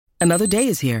Another day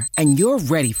is here, and you're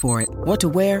ready for it. What to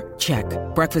wear? Check.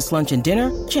 Breakfast, lunch, and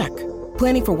dinner? Check.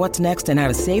 Planning for what's next and how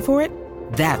to save for it?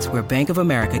 That's where Bank of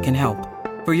America can help.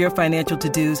 For your financial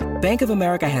to-dos, Bank of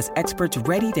America has experts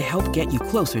ready to help get you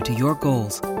closer to your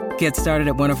goals. Get started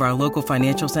at one of our local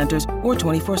financial centers or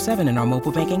 24/7 in our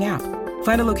mobile banking app.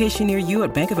 Find a location near you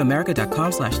at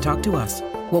bankofamerica.com/talktous.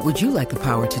 What would you like the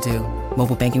power to do?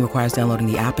 Mobile banking requires downloading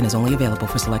the app and is only available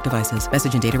for select devices.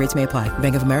 Message and data rates may apply.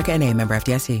 Bank of America N.A., member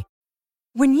FDIC.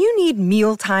 When you need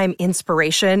mealtime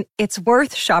inspiration, it's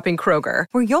worth shopping Kroger,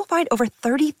 where you'll find over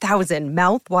 30,000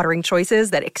 mouth-watering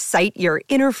choices that excite your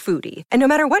inner foodie. And no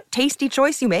matter what tasty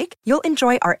choice you make, you'll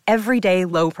enjoy our everyday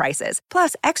low prices,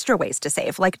 plus extra ways to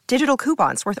save, like digital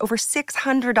coupons worth over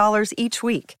 $600 each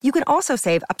week. You can also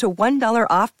save up to $1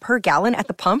 off per gallon at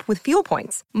the pump with fuel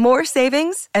points. More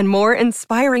savings and more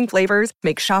inspiring flavors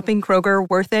make shopping Kroger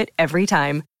worth it every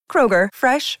time. Kroger,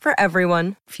 fresh for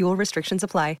everyone. Fuel restrictions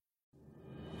apply.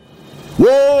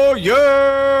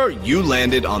 Warrior! You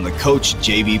landed on the Coach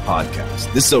JV podcast.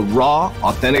 This is a raw,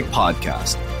 authentic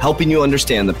podcast, helping you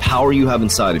understand the power you have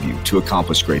inside of you to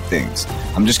accomplish great things.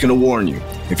 I'm just going to warn you,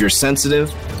 if you're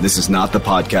sensitive, this is not the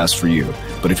podcast for you.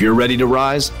 But if you're ready to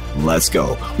rise, let's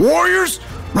go. Warriors,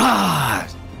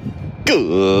 rise!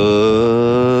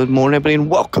 Good morning, everybody, and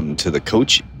welcome to the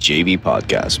Coach JV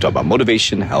podcast. Talk about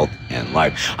motivation, health, and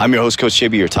life. I'm your host, Coach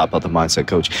JV, your top health and mindset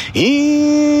coach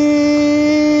in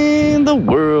the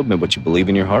world. And what you believe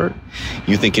in your heart,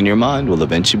 you think in your mind, will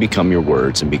eventually become your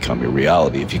words and become your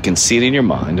reality. If you can see it in your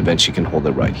mind, eventually you can hold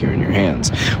it right here in your hands.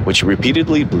 What you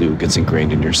repeatedly do gets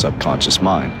ingrained in your subconscious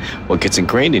mind. What gets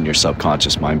ingrained in your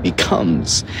subconscious mind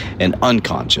becomes an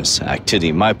unconscious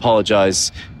activity.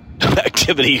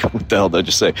 Activity. What the hell did I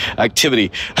just say? Activity.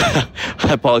 I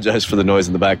apologize for the noise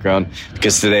in the background,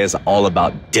 because today is all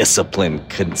about discipline,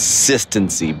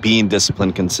 consistency, being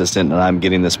disciplined, consistent, and I'm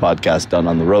getting this podcast done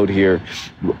on the road here.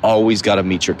 You always got to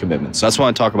meet your commitments. So that's what I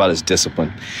want to talk about is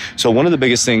discipline. So one of the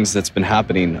biggest things that's been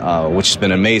happening, which has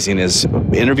been amazing, is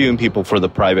interviewing people for the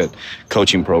private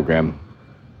coaching program.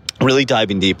 Really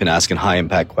diving deep and asking high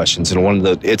impact questions.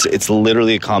 And it's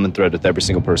literally a common thread with every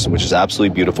single person, which is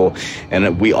absolutely beautiful.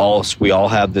 And we all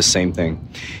have this same thing.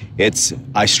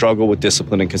 I struggle with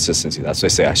discipline and consistency. That's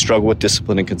what I say. I struggle with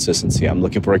discipline and consistency. I'm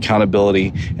looking for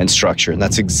accountability and structure. And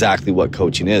that's exactly what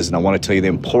coaching is. And I want to tell you the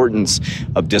importance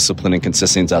of discipline and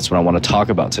consistency. That's what I want to talk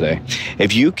about today.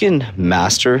 If you can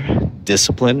master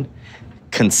discipline,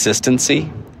 consistency,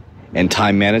 and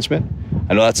time management,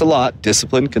 I know that's a lot,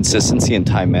 discipline, consistency, and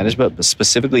time management, but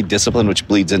specifically discipline, which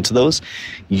bleeds into those,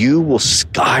 you will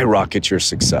skyrocket your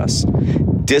success.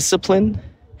 Discipline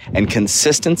and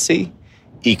consistency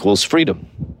equals freedom.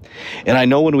 And I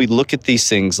know when we look at these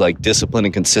things like discipline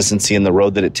and consistency and the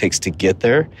road that it takes to get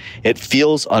there, it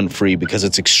feels unfree because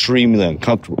it's extremely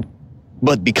uncomfortable.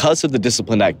 But because of the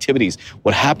disciplined activities,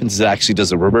 what happens is it actually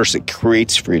does the reverse. It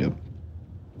creates freedom.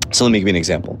 So let me give you an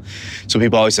example. So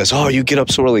people always say, oh, you get up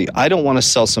so early. I don't want to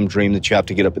sell some dream that you have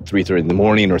to get up at 3:30 in the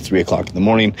morning or 3 o'clock in the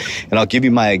morning. And I'll give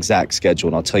you my exact schedule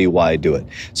and I'll tell you why I do it.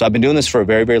 So I've been doing this for a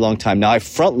very, very long time. Now I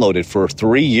front-loaded for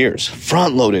 3 years,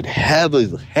 front-loaded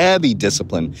heavy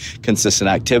discipline, consistent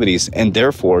activities. And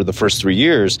therefore the first 3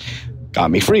 years got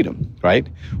me freedom, right?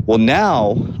 Well,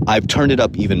 now I've turned it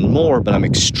up even more, but I'm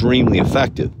extremely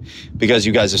effective because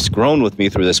you guys have grown with me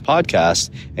through this podcast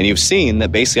and you've seen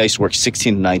that basically I used to work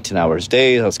 16 to 19 hours a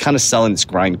day. I was kind of selling this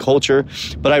grind culture,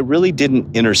 but I really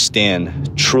didn't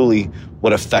understand truly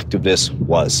what effectiveness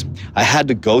was. I had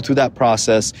to go through that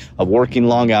process of working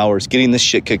long hours, getting this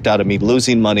shit kicked out of me,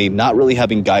 losing money, not really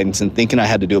having guidance and thinking I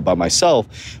had to do it by myself.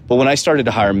 But when I started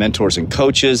to hire mentors and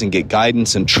coaches and get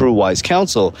guidance and true wise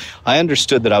counsel, I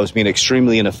understood that I was being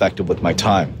extremely ineffective with my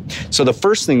time. So the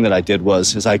first thing that I did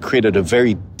is I created a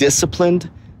very disciplined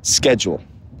schedule,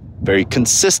 very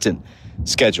consistent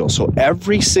schedule. So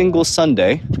every single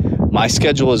Sunday, my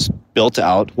schedule is built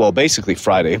out. Well, basically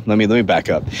Friday. Let me back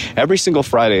up. Every single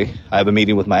Friday, I have a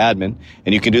meeting with my admin,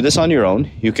 and you can do this on your own.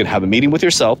 You can have a meeting with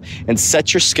yourself and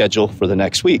set your schedule for the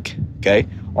next week. Okay,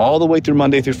 all the way through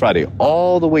Monday through Friday,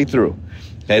 all the way through.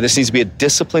 Okay, this needs to be a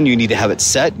discipline. You need to have it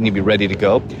set. You need to be ready to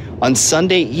go. On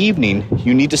Sunday evening,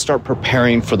 you need to start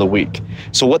preparing for the week.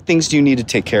 So what things do you need to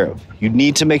take care of? You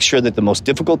need to make sure that the most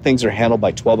difficult things are handled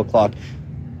by 12 o'clock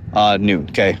noon,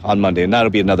 okay, on Monday, and that'll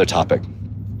be another topic.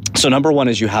 So number one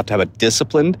is you have to have a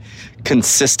disciplined,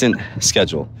 consistent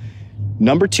schedule.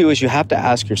 Number two is you have to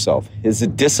ask yourself, is the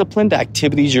disciplined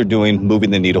activities you're doing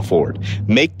moving the needle forward?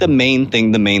 Make the main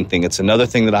thing the main thing. It's another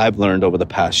thing that I've learned over the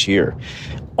past year.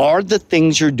 Are the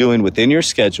things you're doing within your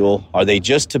schedule, are they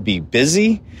just to be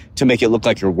busy, to make it look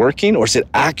like you're working, or is it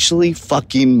actually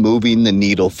fucking moving the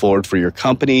needle forward for your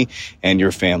company and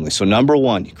your family? So number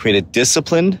one, you create a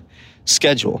disciplined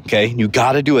schedule, okay? You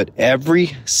got to do it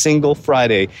every single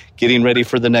Friday, getting ready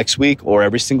for the next week, or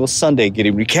every single Sunday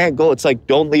you can't go. It's like,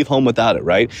 don't leave home without it,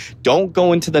 right? Don't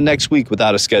go into the next week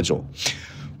without a schedule.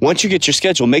 Once you get your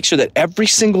schedule, make sure that every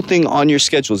single thing on your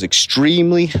schedule is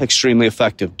extremely, extremely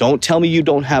effective. Don't tell me you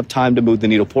don't have time to move the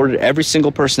needle forward. Every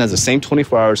single person has the same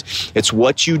 24 hours. It's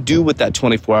what you do with that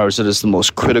 24 hours that is the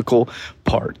most critical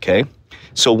part, okay?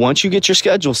 So once you get your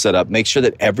schedule set up, make sure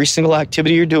that every single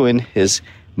activity you're doing is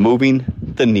moving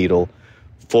the needle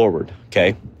forward,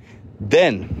 okay?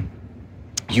 Then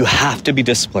you have to be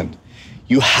disciplined.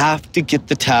 You have to get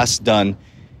the task done,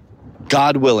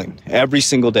 God willing, every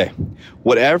single day.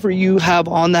 Whatever you have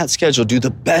on that schedule, do the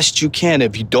best you can.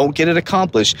 If you don't get it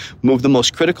accomplished, move the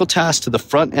most critical task to the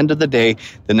front end of the day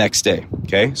the next day,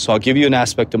 okay? So I'll give you an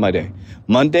aspect of my day.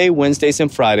 Monday, Wednesdays,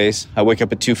 and Fridays, I wake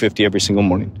up at 2:50 every single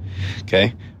morning,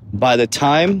 okay? By the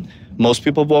time most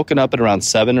people have woken up at around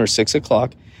 7 or 6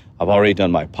 o'clock, I've already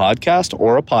done my podcast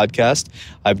or a podcast.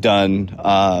 I've done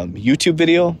YouTube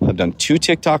video. I've done 2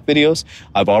 TikTok videos.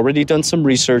 I've already done some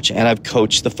research, and I've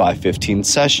coached the 5:15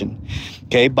 session.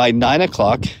 Okay, by 9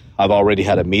 o'clock, I've already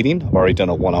had a meeting. I've already done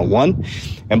a one-on-one.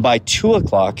 And by 2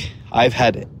 o'clock, I've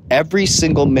had every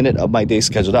single minute of my day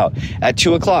scheduled out. At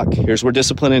 2 o'clock, here's where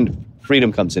discipline and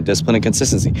freedom comes in, discipline and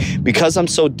consistency. Because I'm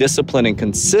so disciplined and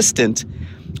consistent,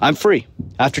 I'm free.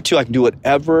 After 2, I can do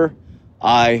whatever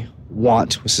I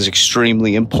want, which is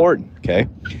extremely important, okay?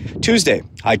 Tuesday,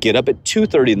 I get up at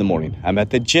 2:30 in the morning. I'm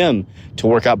at the gym to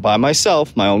work out by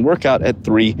myself, my own workout at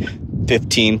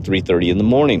 3:15, 3:30 in the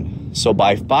morning. So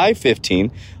by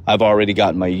 5:15, I've already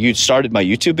started my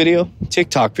YouTube video,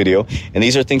 TikTok video, and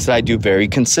these are things that I do very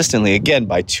consistently. Again,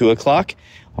 by 2 o'clock,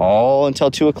 all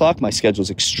until 2 o'clock, my schedule is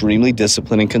extremely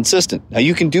disciplined and consistent. Now,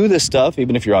 you can do this stuff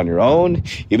even if you're on your own,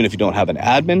 even if you don't have an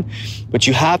admin, but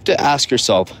you have to ask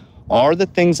yourself, are the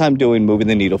things I'm doing moving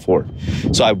the needle forward?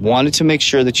 So I wanted to make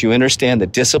sure that you understand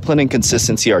that discipline and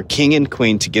consistency are king and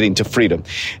queen to getting to freedom.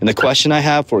 And the question I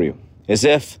have for you is,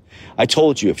 if I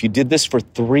told you, if you did this for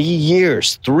 3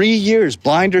 years,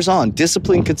 blinders on,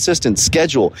 discipline, consistent,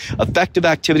 schedule, effective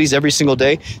activities every single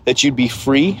day, that you'd be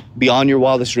free beyond your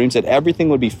wildest dreams, that everything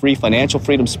would be free, financial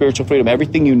freedom, spiritual freedom,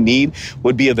 everything you need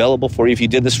would be available for you if you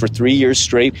did this for 3 years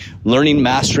straight, learning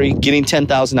mastery, getting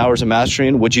 10,000 hours of mastery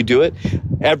in, would you do it?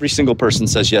 Every single person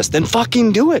says yes. Then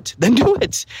fucking do it. Then do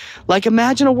it. Like,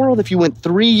 imagine a world if you went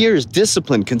 3 years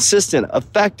disciplined, consistent,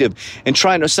 effective, and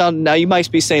trying to sound. Now you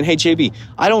might be saying, hey, JB,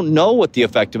 I don't know what the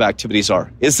effective activities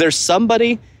are. Is there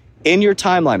somebody in your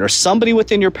timeline or somebody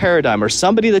within your paradigm or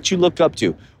somebody that you look up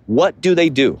to? What do they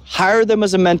do? Hire them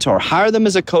as a mentor, hire them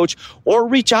as a coach, or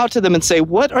reach out to them and say,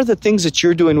 what are the things that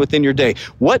you're doing within your day?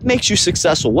 What makes you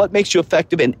successful? What makes you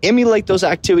effective? And emulate those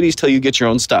activities till you get your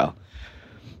own style.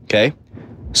 Okay?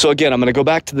 So again, I'm going to go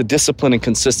back to the discipline and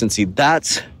consistency.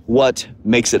 That's what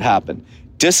makes it happen.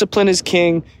 Discipline is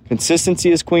king,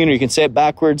 consistency is queen, or you can say it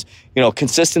backwards.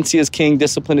 Consistency is king,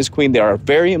 discipline is queen. They are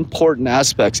very important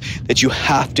aspects that you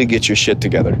have to get your shit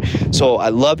together. So I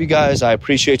love you guys. I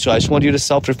appreciate you. I just want you to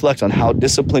self-reflect on how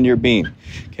disciplined you're being.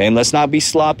 Okay, and let's not be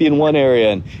sloppy in one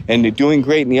area and doing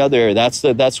great in the other area.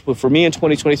 That's what for me in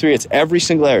 2023. It's every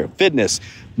single area: fitness,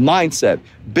 mindset,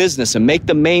 business, and make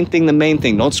the main thing the main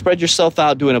thing. Don't spread yourself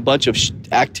out doing a bunch of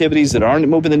activities that aren't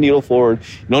moving the needle forward.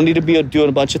 You don't need to be doing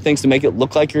a bunch of things to make it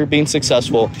look like you're being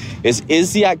successful.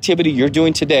 Is the activity you're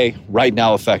doing today right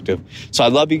now effective? So I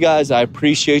love you guys. I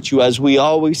appreciate you. As we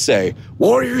always say,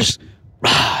 warriors,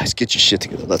 rise, get your shit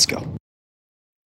together. Let's go.